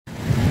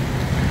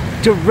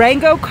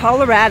Durango,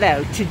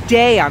 Colorado,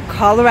 today on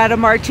Colorado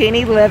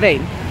Martini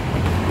Living.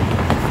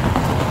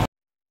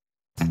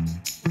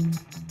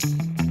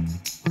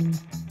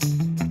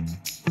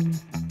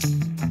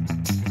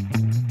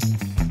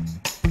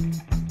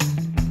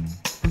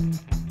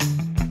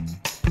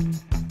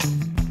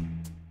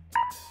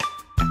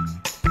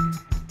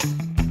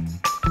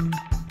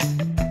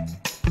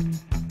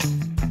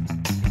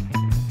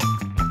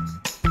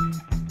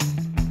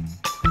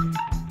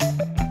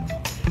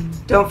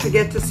 Don't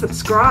forget to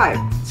subscribe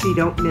so you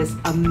don't miss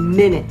a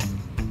minute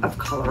of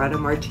Colorado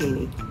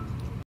Martini.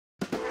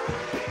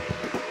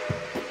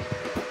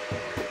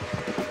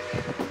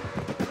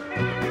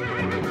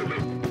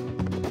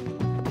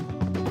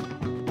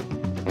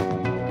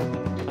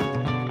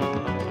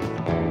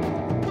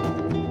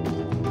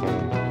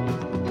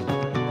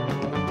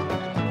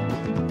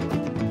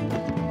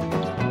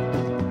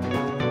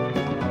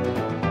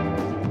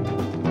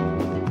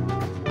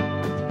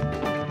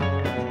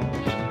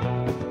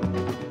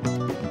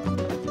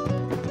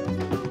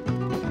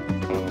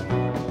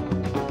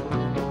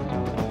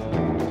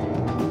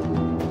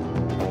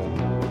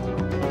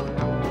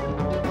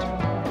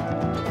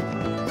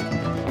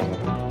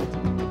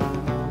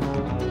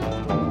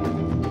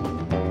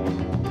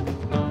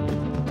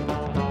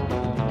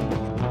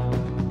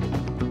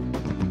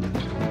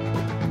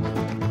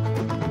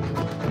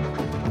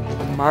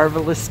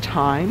 Marvelous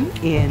time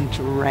in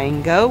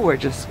Durango. We're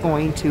just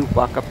going to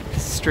walk up the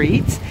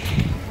streets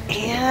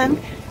and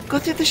go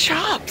through the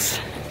shops.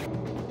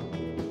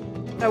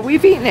 So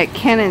we've eaten at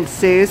Ken and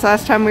Sue's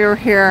last time we were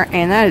here,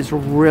 and that is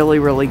really,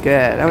 really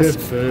good. Good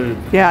food.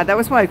 Yeah, that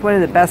was like one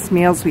of the best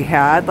meals we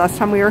had last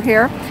time we were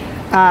here.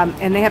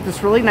 And they have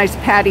this really nice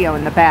patio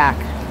in the back.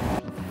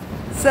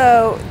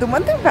 So the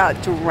one thing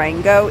about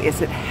Durango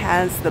is it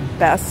has the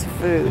best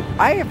food.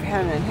 I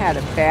haven't had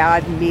a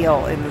bad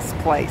meal in this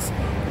place.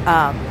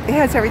 It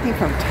has everything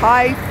from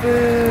Thai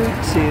food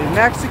to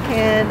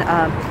Mexican.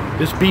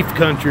 It's beef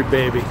country,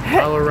 baby.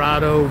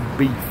 Colorado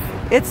beef.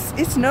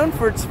 It's known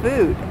for its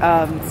food.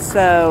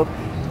 So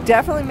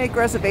definitely make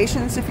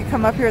reservations if you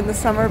come up here in the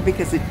summer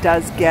because it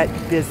does get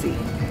busy.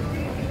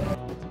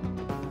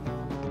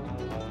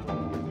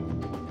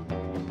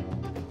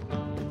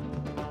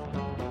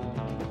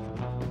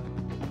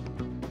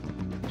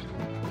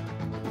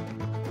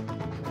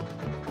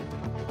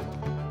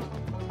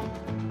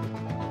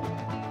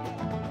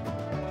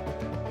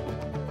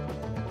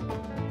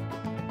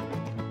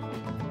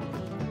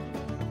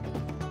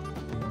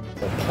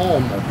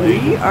 Palmer,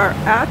 baby. We are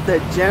at the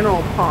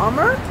General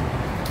Palmer,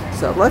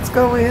 so let's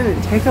go in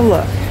and take a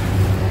look.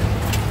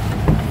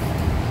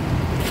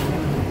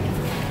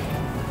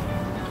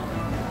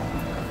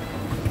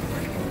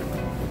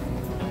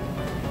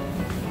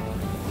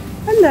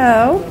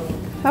 Hello,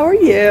 how are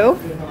you?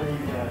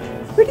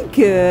 Pretty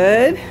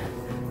good.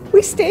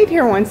 We stayed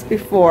here once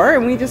before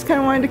and we just kind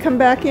of wanted to come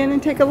back in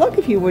and take a look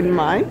if you wouldn't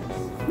mind.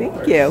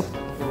 Thank you.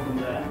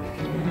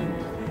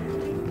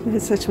 It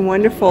is such a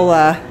wonderful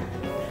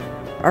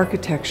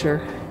architecture.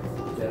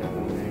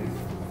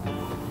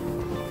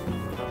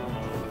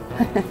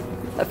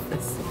 Love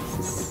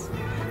this.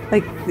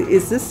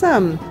 Is this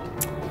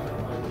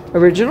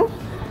original?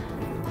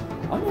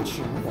 I'm not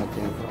sure where that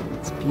came from.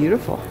 It's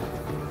beautiful.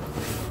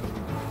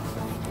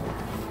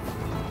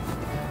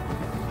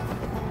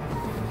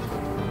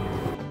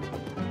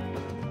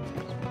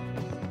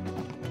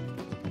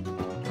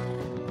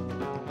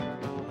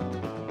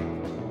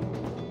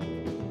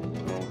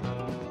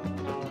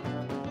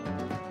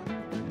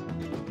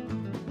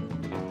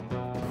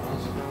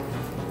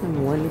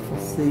 Wonderful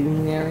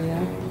seating area.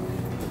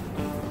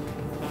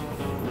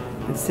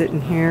 I can sit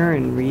in here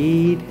and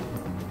read.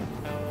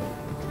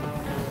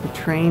 The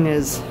train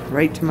is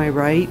right to my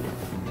right.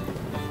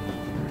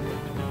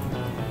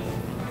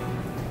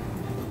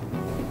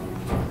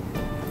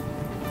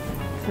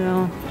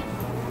 So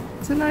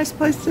it's a nice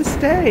place to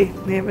stay.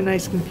 They have a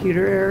nice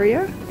computer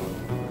area.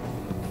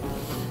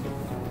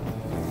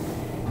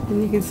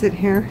 And you can sit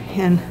here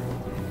and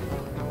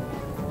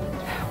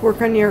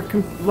work on your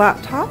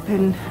laptop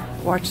and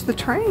watch the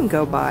train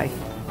go by.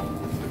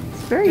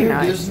 It's very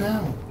nice. It is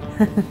now.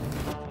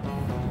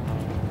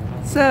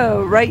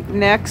 So right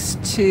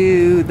next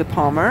to the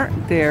Palmer,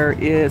 there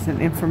is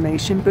an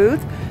information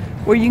booth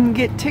where you can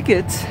get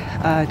tickets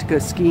to go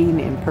skiing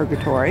in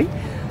Purgatory,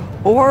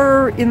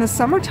 or in the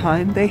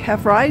summertime they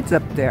have rides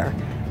up there.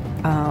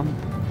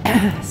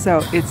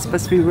 So it's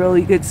supposed to be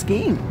really good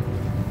skiing.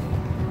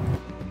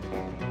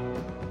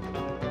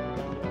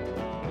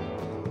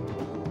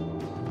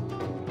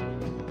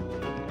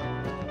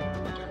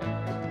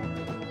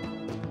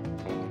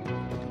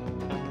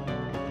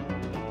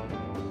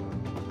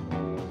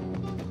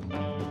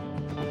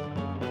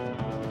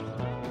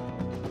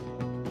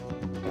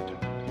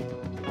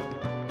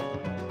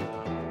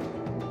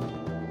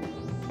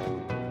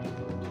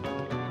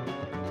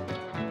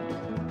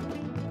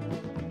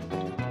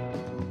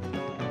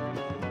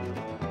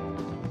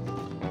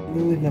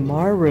 Ooh, the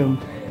Mar room.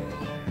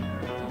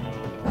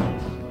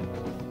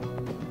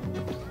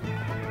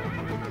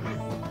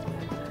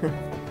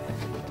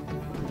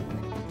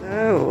 So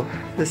Oh,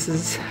 this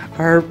is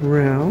our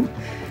room.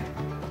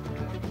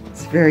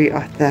 It's very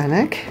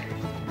authentic.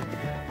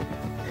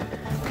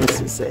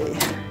 This is a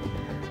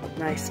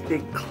nice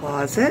big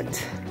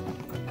closet.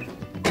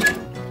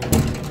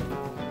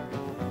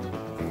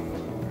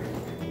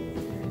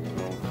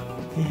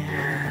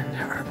 And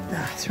our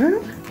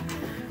bathroom.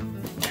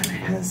 Kind of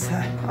has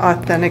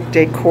authentic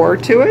decor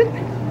to it.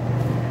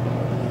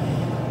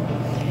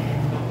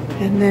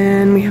 And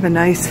then we have a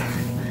nice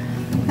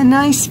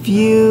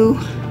view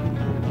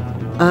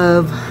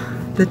of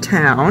the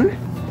town.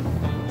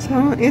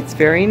 So it's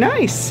very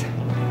nice.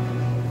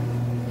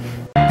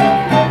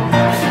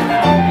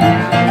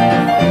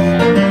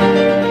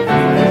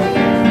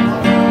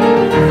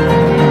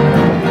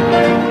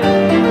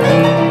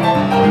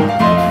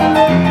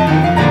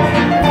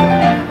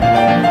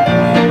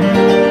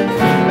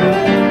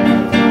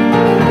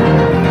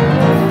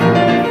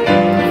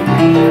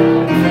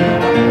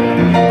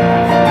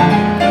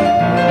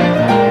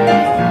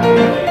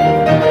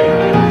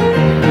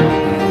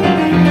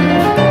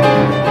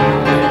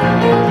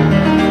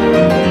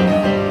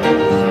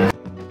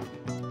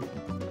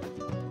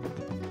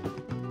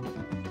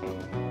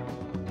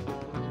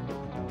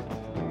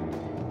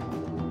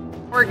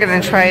 We're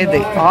gonna try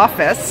the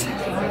office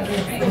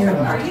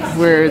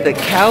where the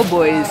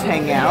cowboys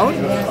hang out.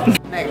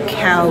 That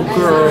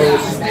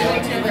cowgirls.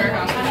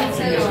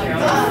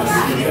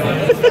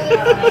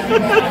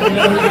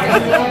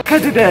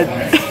 Cut it in.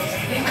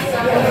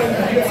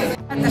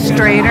 The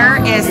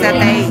Strater is that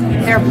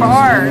their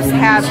bars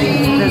have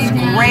this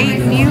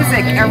great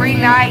music every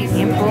night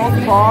in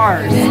both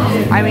bars.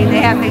 I mean,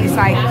 they have these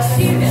like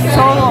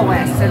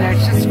soloists, and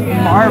it's just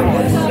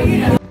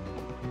marvelous.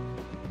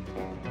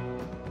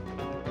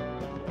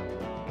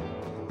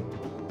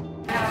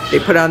 They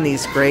put on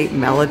these great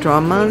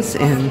melodramas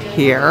in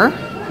here,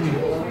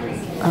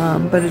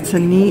 but it's a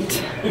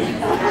neat,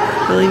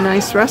 really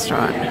nice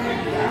restaurant. I'll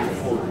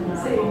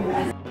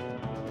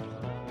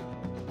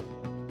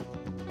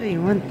tell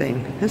you one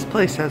thing, this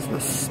place has the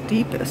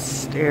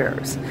steepest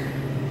stairs.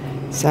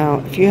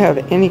 So if you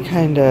have any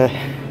kind of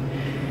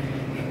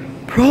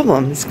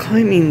problems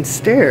climbing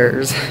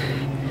stairs,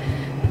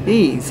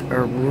 these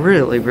are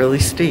really, really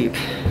steep.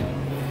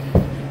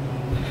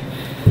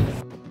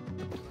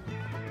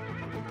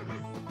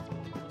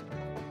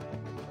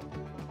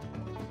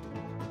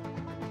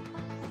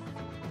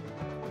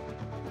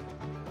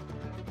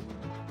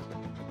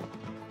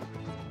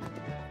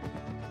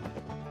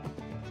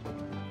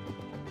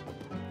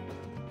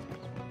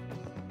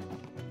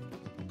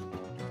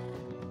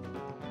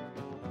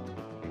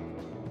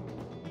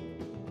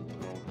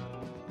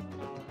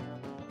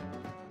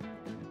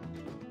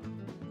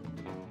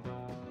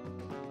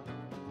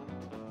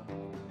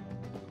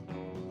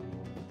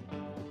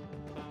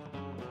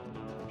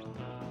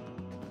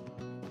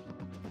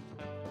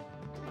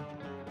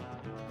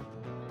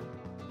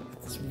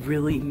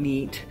 Really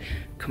neat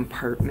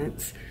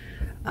compartments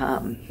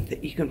that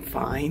you can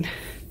find.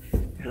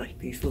 They're like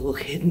these little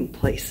hidden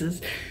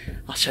places.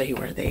 I'll show you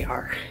where they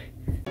are.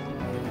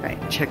 All right,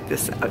 check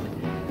this out.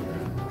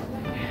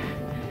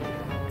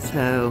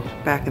 So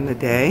back in the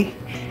day,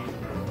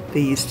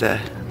 they used to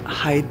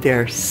hide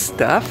their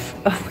stuff.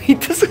 Oh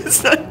wait, this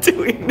is not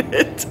doing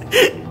it.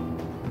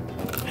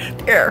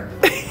 There.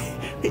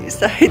 They used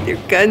to hide their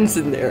guns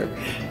in there.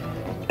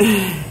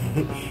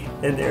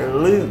 And their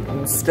loot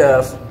and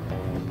stuff.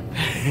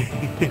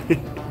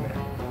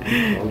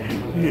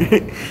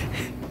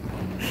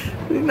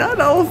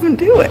 Not all of them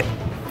do it.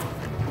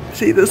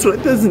 See, this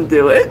one doesn't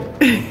do it.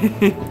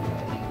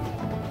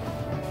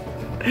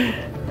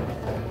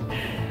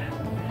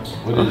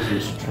 What is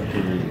this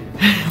trickery?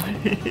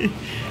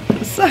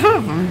 Some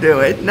of them do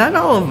it. Not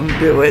all of them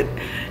do it.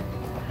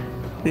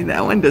 See,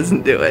 that one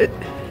doesn't do it.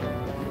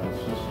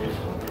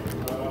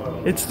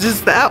 It's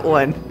just that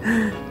one.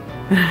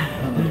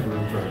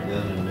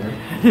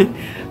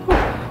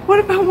 What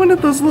about one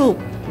of those little,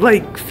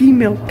 like,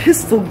 female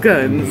pistol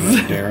guns?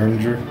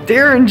 Derringer?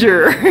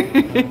 Derringer.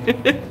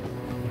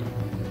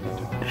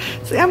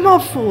 See, I'm all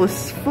full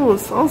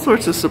of all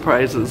sorts of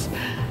surprises.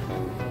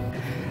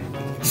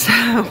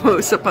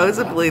 So,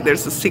 supposedly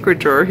there's a secret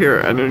drawer here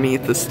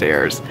underneath the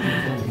stairs.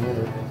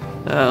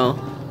 Oh.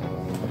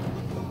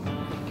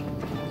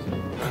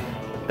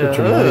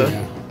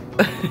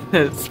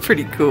 That's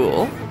pretty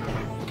cool.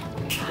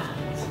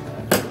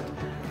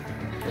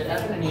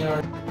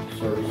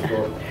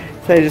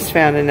 So I just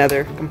found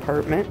another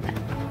compartment.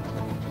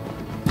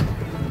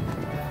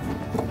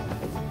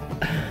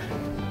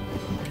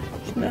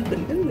 There's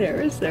nothing in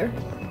there, is there?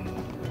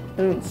 I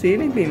don't see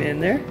anything in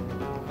there.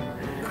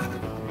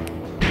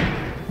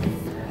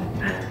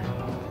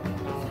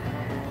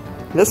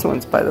 This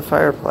one's by the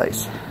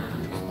fireplace.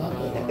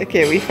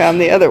 Okay, we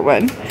found the other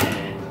one.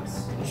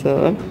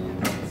 So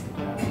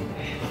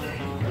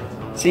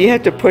you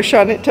have to push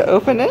on it to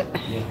open it?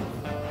 Yeah.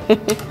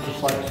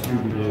 Just like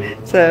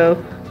Scooby-Doo.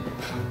 So,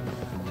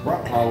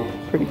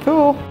 pretty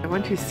cool. I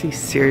want you to see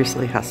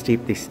seriously how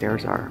steep these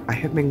stairs are.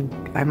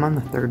 I'm on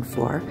the 3rd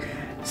floor.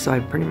 So I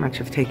pretty much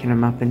have taken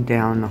them up and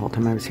down the whole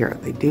time I was here.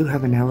 They do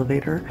have an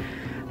elevator,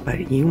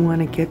 but you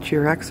want to get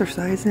your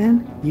exercise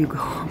in, you go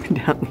up and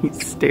down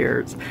these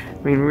stairs.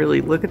 I mean, really,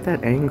 look at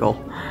that angle.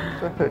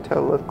 What does the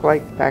hotel look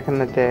like back in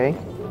the day?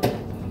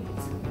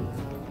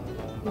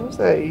 What was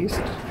that?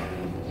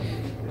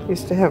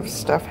 Used to have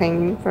stuff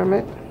hanging from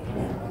it.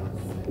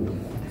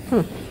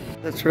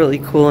 That's really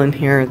cool in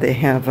here. They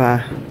have,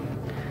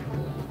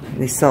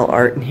 they sell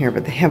art in here,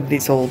 but they have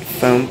these old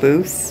phone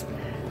booths.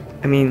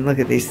 I mean, look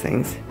at these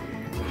things.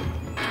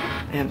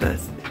 They have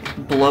this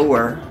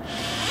blower,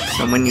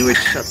 so when you would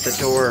shut the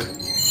door,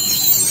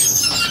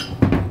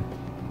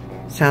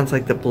 sounds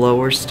like the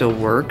blower still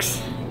works.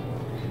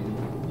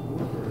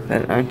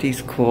 But aren't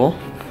these cool?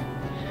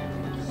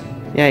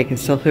 Yeah, you can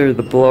still hear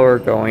the blower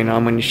going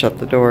on when you shut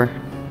the door.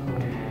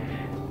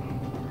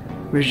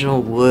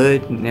 Original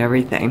wood and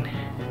everything.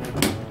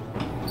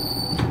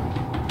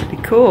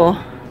 Pretty cool.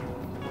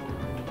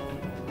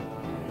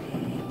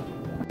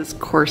 This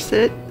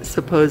corset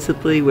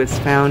supposedly was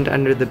found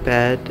under the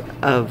bed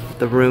of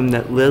the room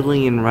that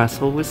Lillian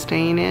Russell was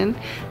staying in.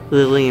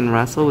 Lillian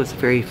Russell was a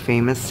very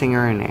famous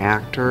singer and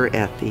actor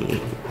at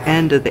the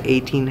end of the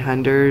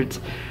 1800s,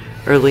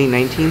 early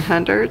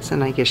 1900s,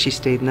 and I guess she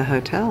stayed in the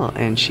hotel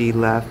and she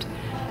left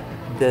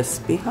this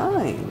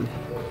behind.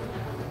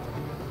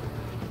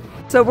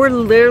 So we're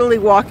literally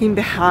walking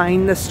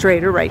behind the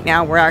Strater right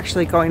now. We're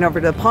actually going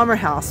over to the Palmer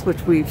House,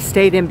 which we've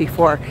stayed in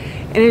before.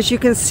 And as you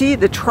can see,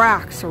 the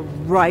tracks are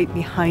right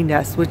behind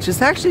us, which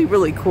is actually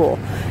really cool.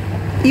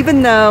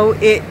 Even though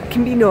it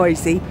can be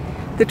noisy,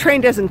 the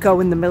train doesn't go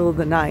in the middle of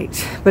the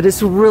night, but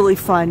it's really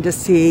fun to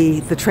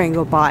see the train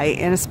go by,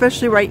 and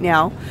especially right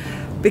now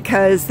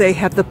because they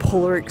have the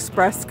Polar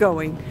Express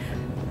going.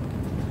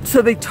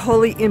 So they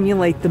totally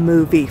emulate the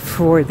movie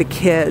for the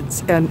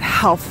kids, and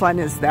how fun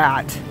is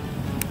that?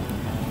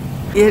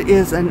 It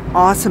is an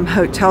awesome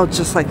hotel,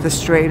 just like the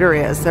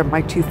Strater is. They're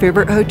my two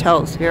favorite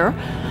hotels here.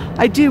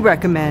 I do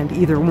recommend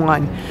either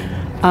one.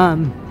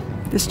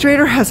 The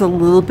Strater has a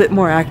little bit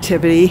more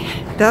activity.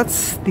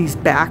 That's these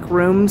back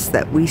rooms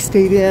that we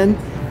stayed in.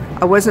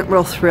 I wasn't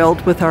real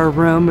thrilled with our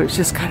room. It was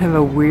just kind of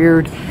a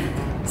weird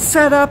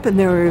setup, and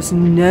there was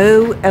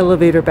no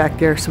elevator back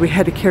there, so we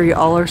had to carry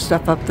all our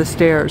stuff up the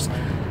stairs.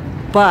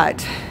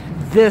 But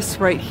this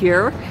right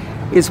here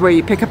is where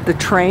you pick up the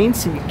train,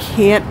 so you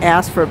can't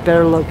ask for a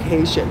better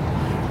location.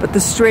 But the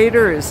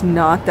Strater is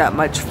not that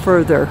much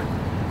further.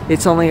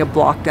 It's only a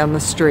block down the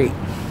street.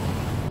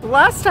 The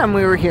last time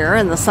we were here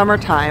in the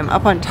summertime,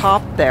 up on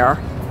top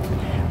there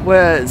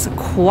was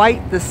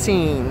quite the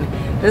scene.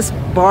 This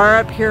bar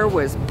up here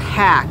was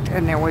packed,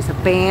 and there was a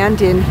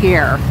band in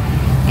here,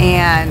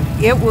 and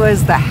it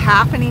was the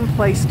happening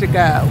place to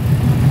go.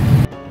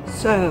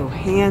 So,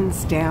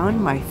 hands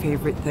down, my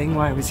favorite thing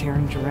while I was here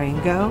in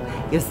Durango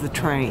is the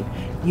train.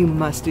 You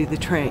must do the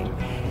train.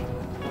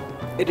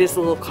 It is a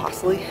little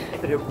costly,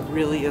 but it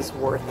really is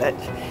worth it.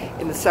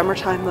 In the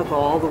summertime, they'll go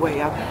all the way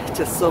up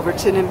to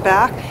Silverton and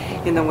back.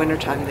 In the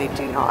wintertime, they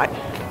do not.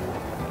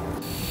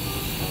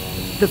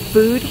 The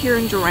food here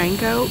in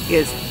Durango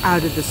is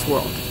out of this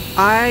world.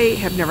 I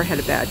have never had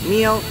a bad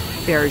meal.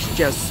 There's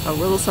just a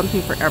little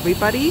something for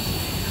everybody.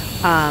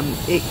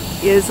 It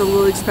is a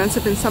little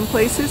expensive in some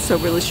places, so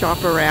really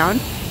shop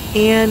around.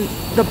 And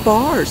the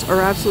bars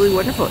are absolutely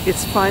wonderful.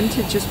 It's fun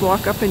to just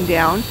walk up and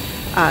down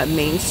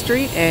Main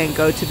Street and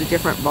go to the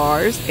different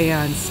bars,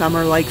 and some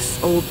are like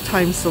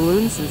old-time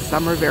saloons and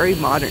some are very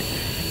modern.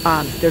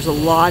 There's a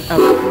lot of,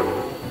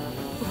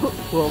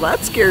 well,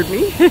 that scared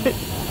me.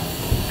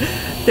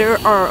 There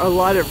are a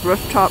lot of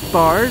rooftop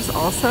bars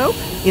also.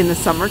 In the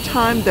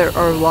summertime, there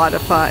are a lot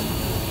of fun.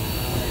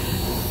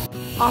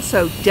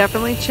 Also,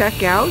 definitely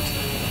check out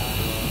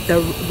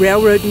the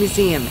Railroad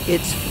Museum.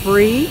 It's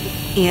free,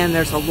 and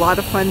there's a lot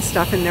of fun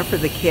stuff in there for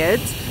the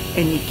kids,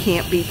 and you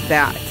can't beat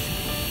that.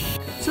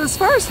 So as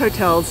far as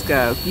hotels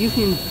go, you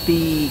can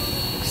be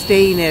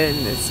staying in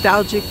a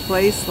nostalgic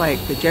place like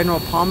the General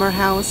Palmer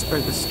House or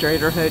the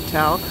Strater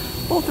Hotel.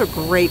 Both are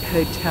great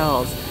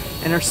hotels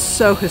and are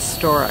so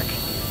historic.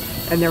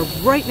 And they're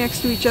right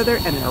next to each other,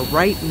 and they're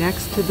right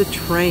next to the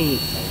train.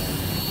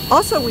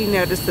 Also, we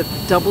noticed that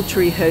the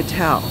Doubletree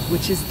Hotel,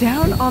 which is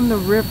down on the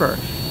river,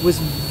 was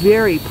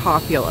very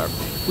popular.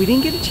 We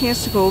didn't get a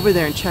chance to go over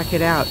there and check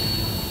it out,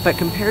 but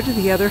compared to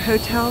the other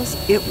hotels,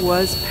 it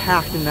was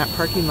packed in that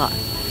parking lot.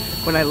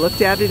 When I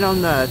looked at it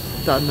on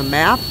the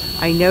map,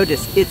 I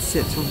noticed it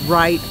sits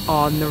right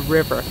on the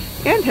river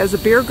and has a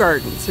beer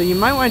garden, so you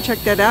might want to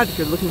check that out if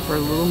you're looking for a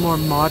little more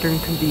modern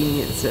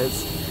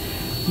conveniences.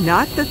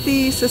 Not that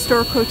these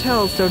historic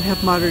hotels don't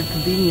have modern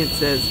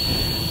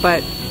conveniences,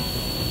 but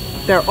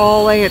they're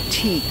all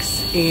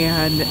antiques,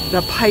 and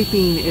the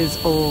piping is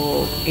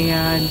old,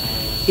 and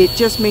it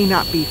just may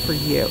not be for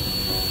you.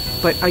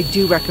 But I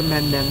do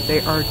recommend them.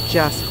 They are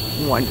just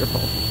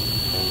wonderful.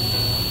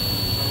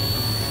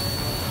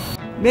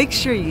 Make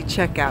sure you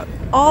check out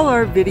all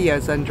our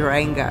videos on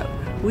Durango.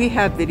 We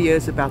have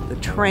videos about the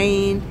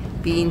train,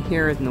 being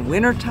here in the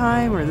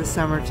wintertime or the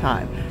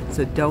summertime,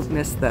 so don't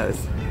miss those.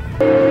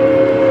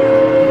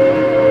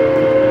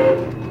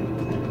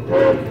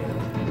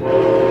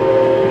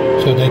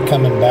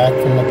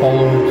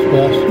 Polar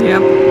Express.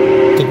 Yep.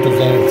 Think there's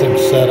anything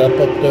set up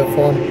there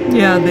for them?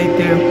 Yeah, they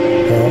do.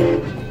 No.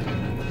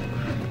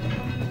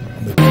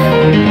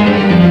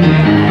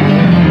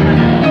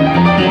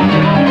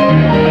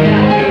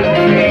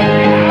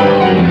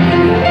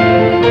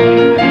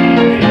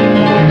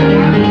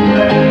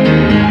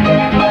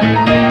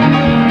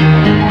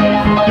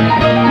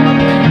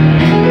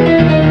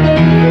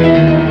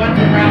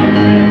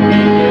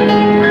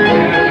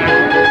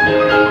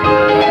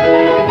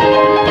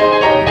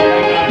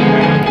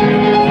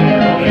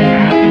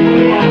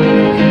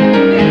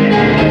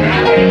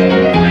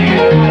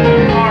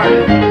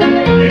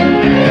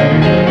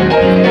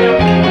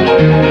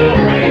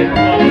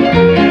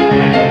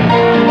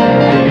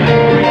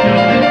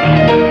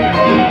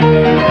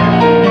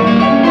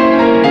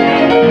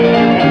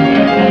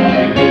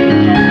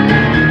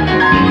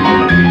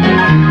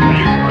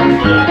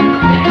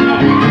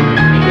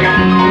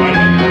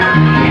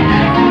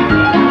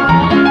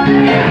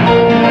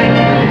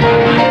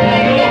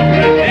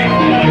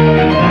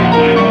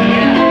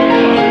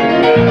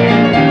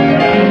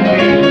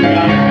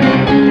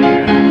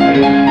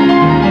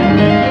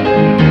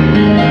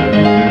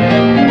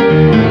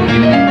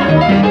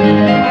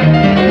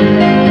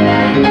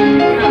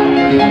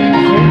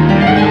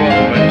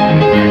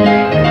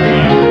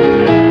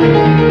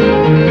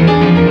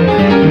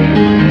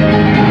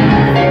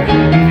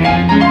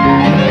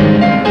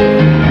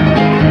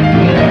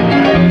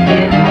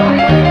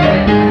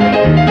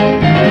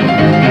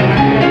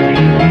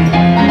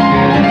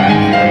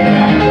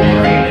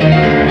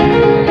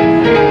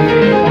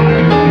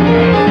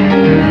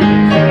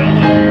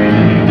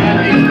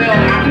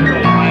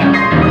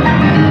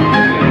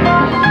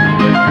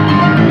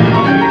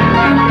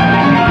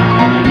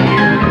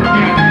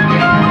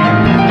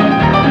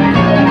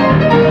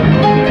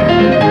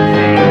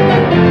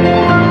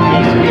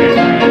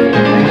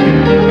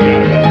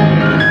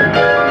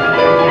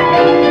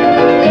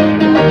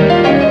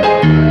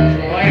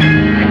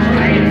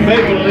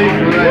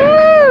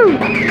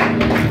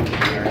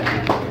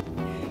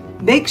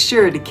 Make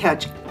sure to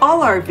catch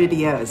all our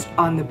videos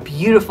on the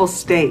beautiful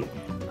state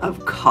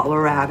of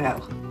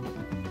Colorado.